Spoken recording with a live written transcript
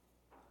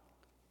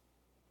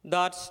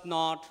That's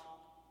not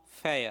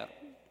fair.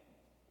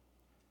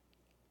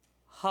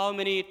 How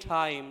many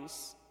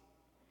times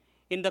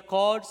in the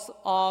course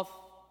of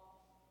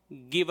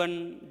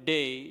given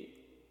day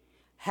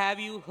have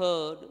you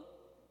heard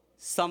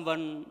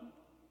someone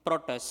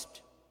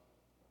protest?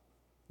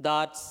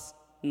 That's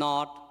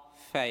not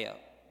fair.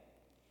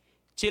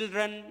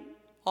 Children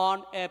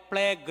on a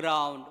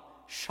playground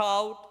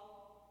shout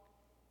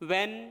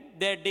when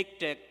they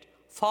detect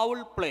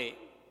foul play.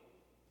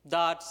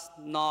 That's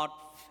not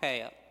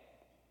fair.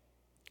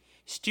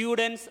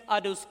 Students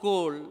at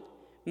school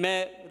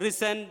may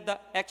resent the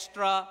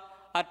extra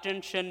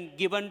attention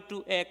given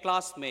to a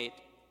classmate.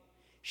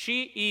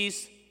 She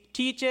is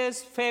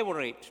teacher's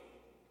favorite.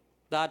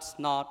 That's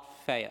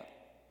not fair.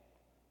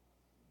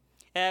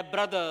 A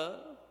brother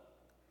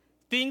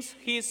thinks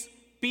his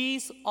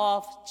piece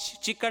of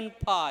chicken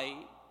pie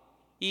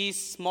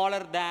is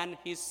smaller than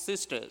his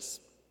sister's.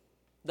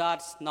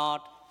 That's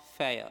not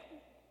fair.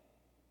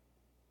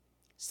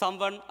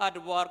 Someone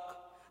at work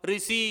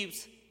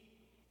receives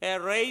a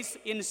raise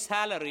in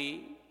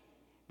salary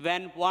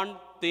when one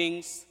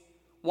thinks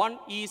one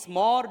is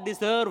more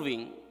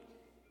deserving.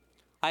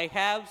 I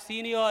have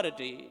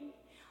seniority.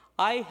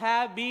 I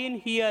have been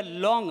here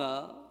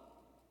longer.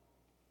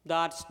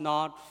 That's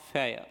not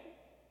fair.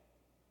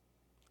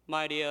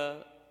 My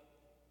dear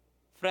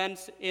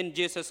friends in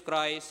Jesus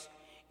Christ,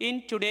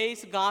 in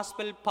today's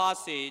gospel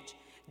passage,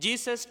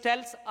 Jesus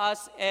tells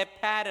us a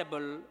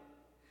parable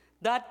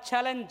that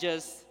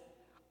challenges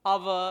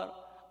our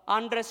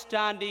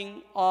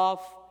understanding of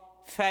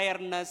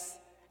fairness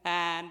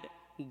and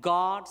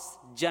God's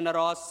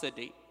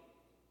generosity.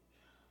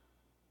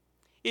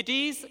 It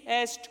is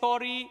a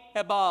story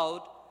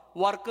about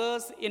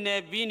workers in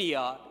a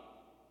vineyard,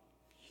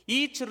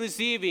 each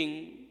receiving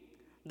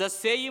the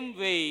same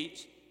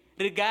wage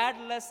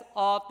regardless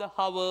of the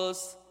hours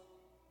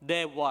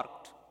they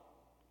worked.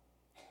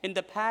 In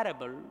the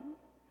parable,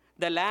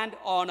 the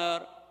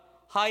landowner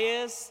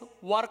hires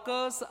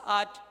workers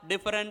at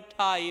different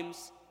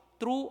times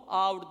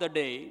throughout the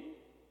day,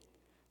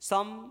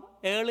 some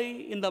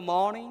early in the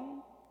morning,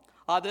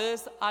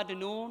 others at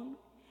noon,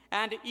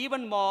 and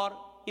even more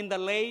in the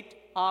late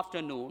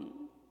afternoon.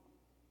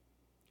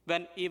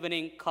 When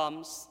evening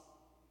comes,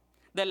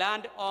 the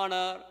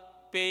landowner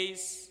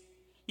pays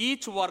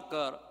each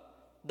worker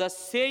the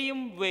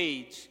same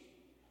wage,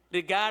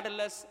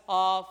 regardless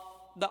of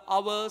the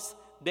hours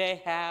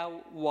they have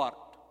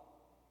worked.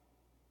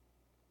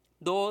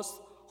 Those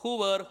who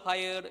were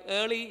hired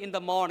early in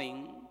the morning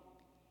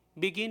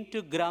begin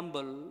to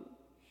grumble,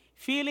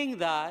 feeling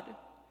that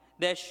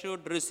they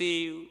should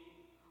receive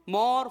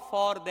more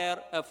for their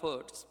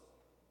efforts.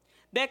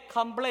 They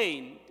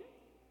complained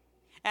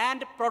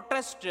and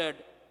protested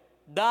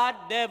that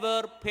they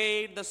were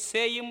paid the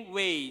same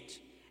wage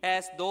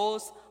as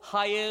those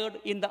hired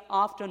in the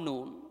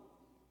afternoon.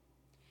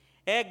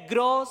 A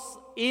gross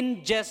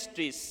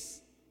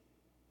injustice.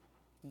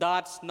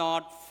 That's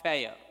not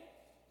fair,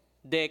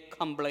 they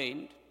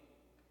complained.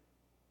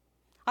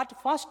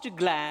 At first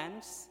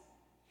glance,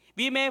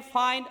 we may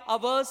find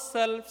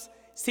ourselves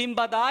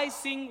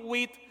sympathizing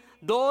with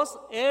those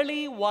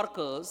early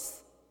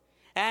workers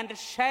and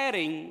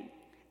sharing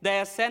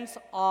their sense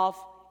of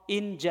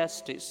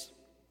injustice.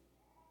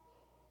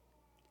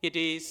 It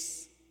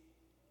is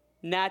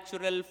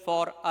natural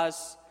for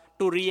us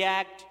to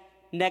react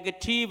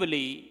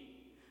negatively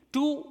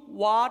to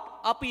what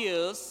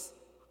appears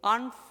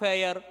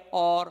unfair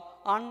or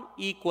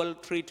unequal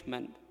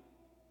treatment.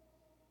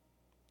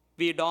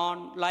 We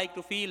don't like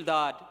to feel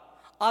that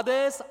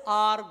others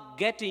are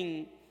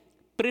getting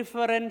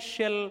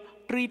preferential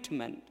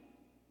treatment.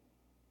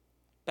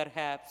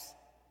 Perhaps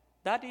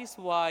that is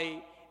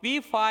why we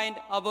find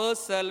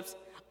ourselves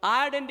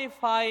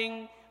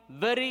identifying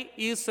very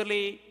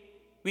easily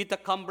with the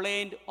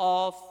complaint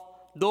of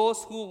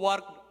those who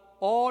worked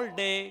all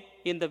day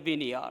in the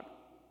vineyard.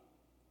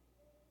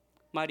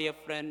 My dear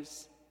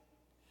friends,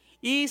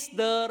 is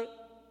there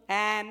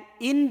an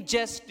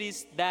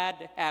injustice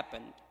that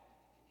happened?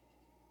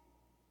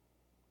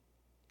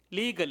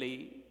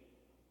 Legally,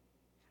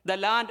 the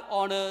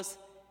landowner's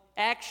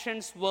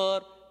actions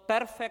were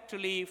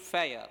perfectly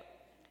fair,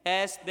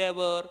 as they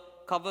were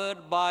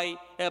covered by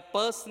a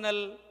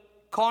personal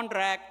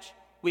contract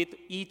with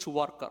each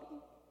worker.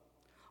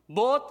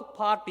 Both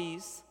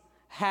parties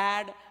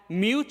had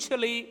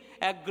mutually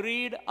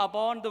agreed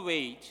upon the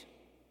wage,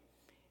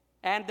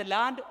 and the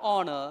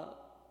landowner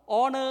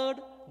honored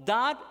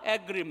that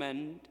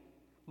agreement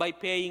by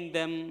paying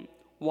them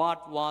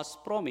what was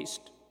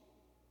promised.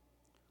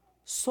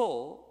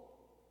 So,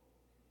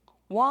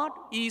 what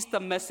is the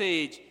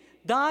message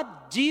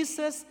that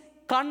Jesus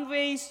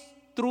conveys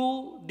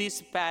through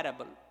this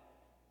parable?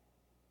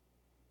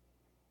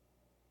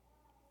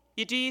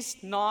 It is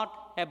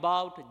not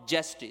about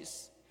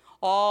justice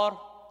or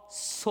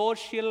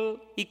social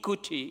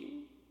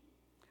equity,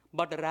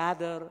 but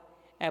rather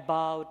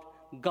about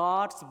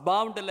God's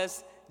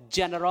boundless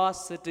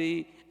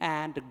generosity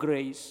and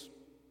grace.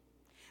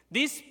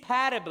 This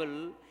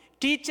parable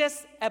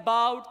teaches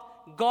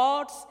about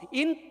God's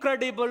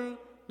incredible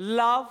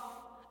love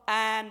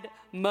and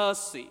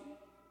mercy.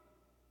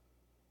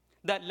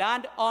 The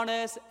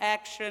landowner's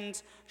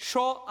actions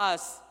show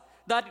us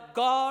that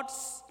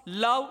God's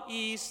love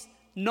is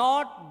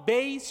not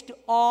based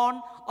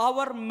on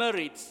our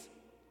merits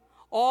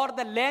or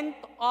the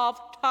length of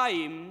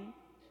time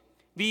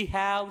we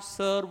have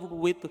served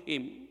with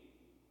Him.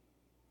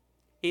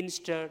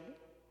 Instead,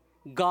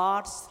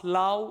 God's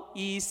love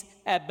is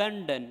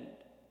abundant,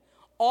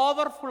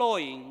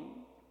 overflowing,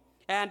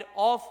 and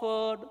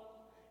offered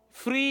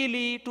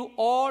freely to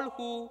all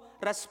who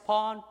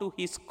respond to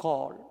His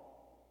call.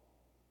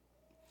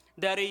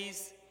 There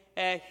is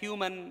a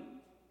human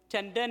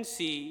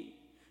tendency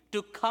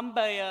to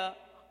compare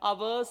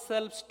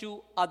ourselves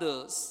to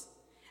others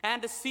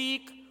and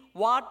seek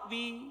what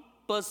we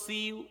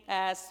perceive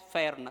as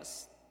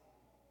fairness.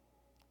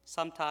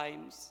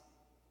 Sometimes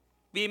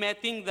we may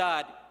think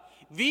that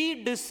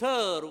we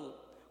deserve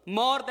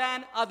more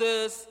than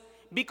others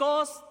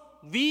because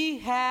we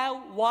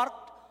have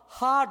worked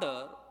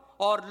harder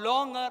or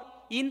longer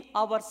in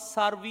our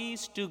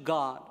service to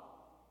God.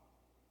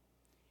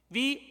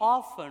 We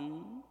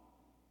often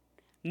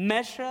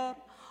measure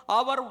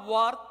our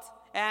worth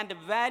and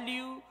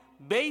value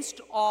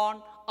based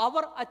on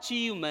our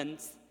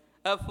achievements,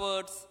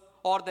 efforts,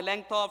 or the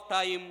length of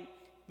time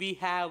we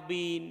have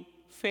been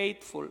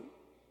faithful.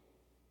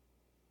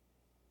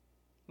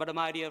 But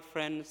my dear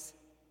friends,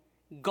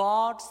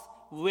 God's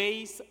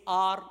ways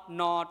are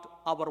not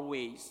our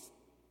ways.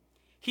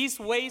 His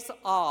ways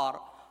are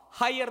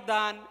higher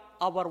than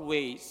our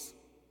ways,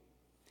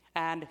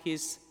 and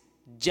His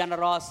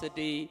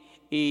generosity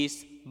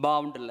is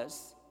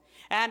boundless,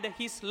 and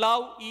His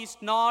love is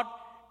not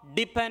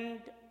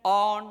dependent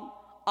on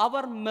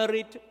our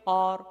merit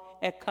or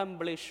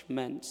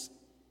accomplishments.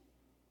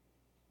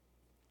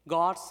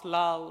 God's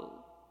love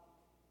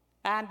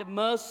and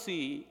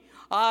mercy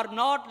are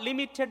not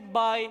limited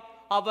by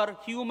our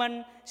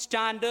human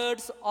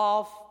standards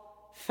of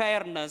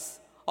fairness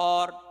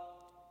or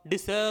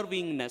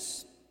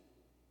deservingness.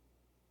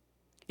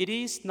 It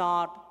is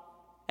not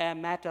a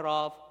matter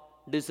of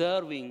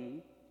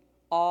deserving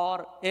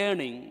or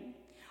earning,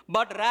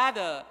 but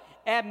rather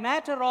a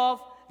matter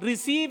of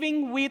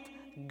receiving with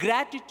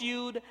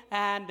gratitude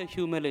and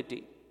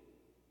humility.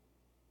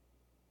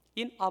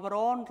 In our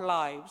own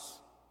lives,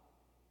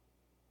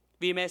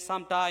 we may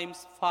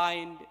sometimes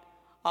find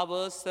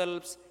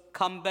ourselves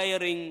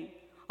comparing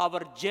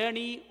our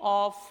journey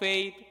of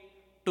faith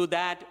to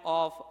that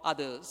of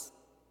others.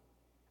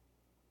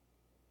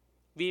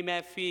 We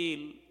may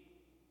feel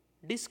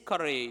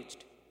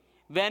discouraged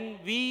when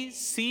we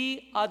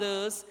see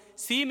others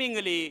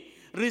seemingly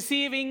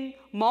receiving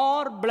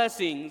more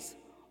blessings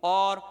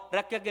or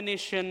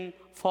recognition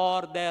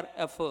for their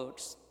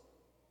efforts.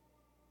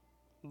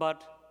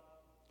 But,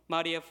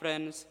 my dear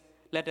friends,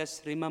 let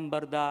us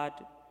remember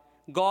that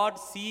God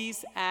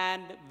sees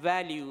and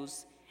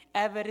values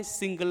every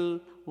single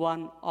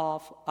one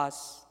of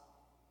us.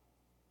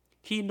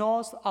 He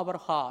knows our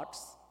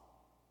hearts.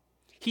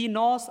 He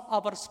knows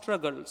our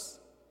struggles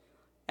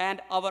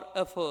and our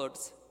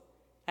efforts,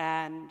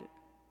 and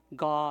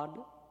God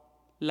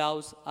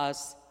loves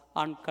us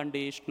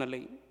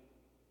unconditionally.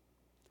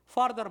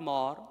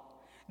 Furthermore,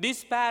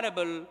 this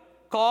parable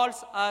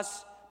calls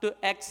us to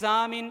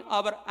examine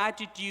our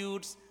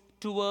attitudes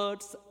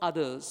towards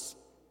others.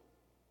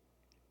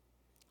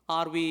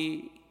 Are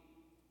we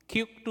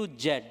quick to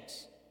judge,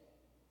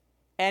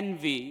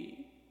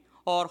 envy,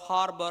 or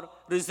harbor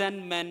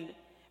resentment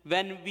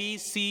when we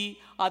see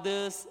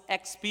others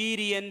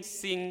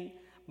experiencing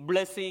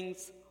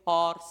blessings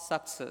or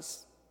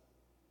success?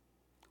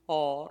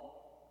 Or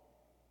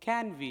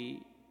can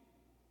we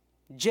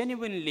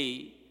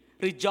genuinely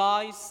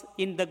rejoice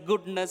in the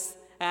goodness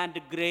and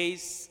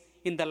grace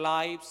in the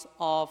lives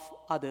of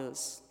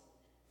others?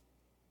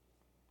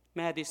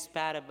 May this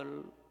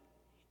parable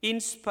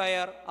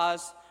inspire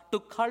us to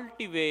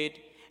cultivate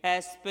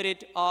a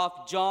spirit of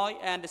joy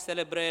and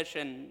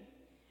celebration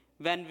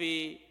when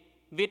we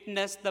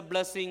witness the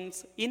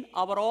blessings in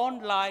our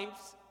own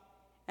lives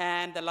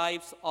and the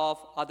lives of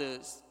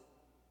others.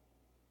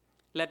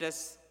 Let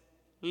us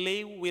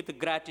live with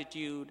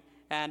gratitude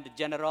and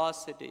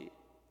generosity,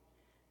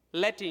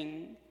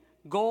 letting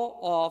go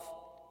of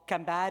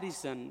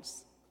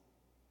comparisons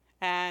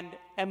and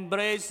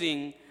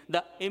embracing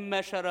the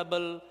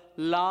immeasurable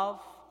love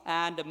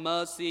and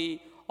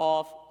mercy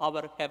of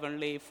our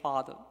Heavenly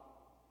Father.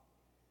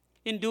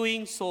 In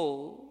doing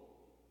so,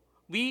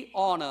 we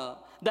honor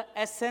the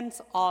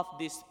essence of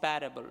this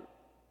parable,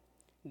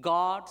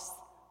 God's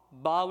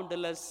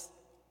boundless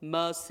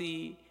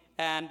mercy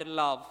and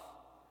love,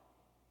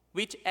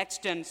 which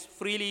extends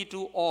freely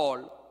to all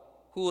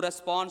who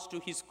responds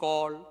to His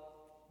call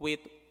with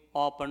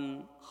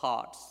open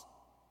hearts.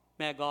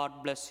 May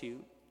God bless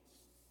you.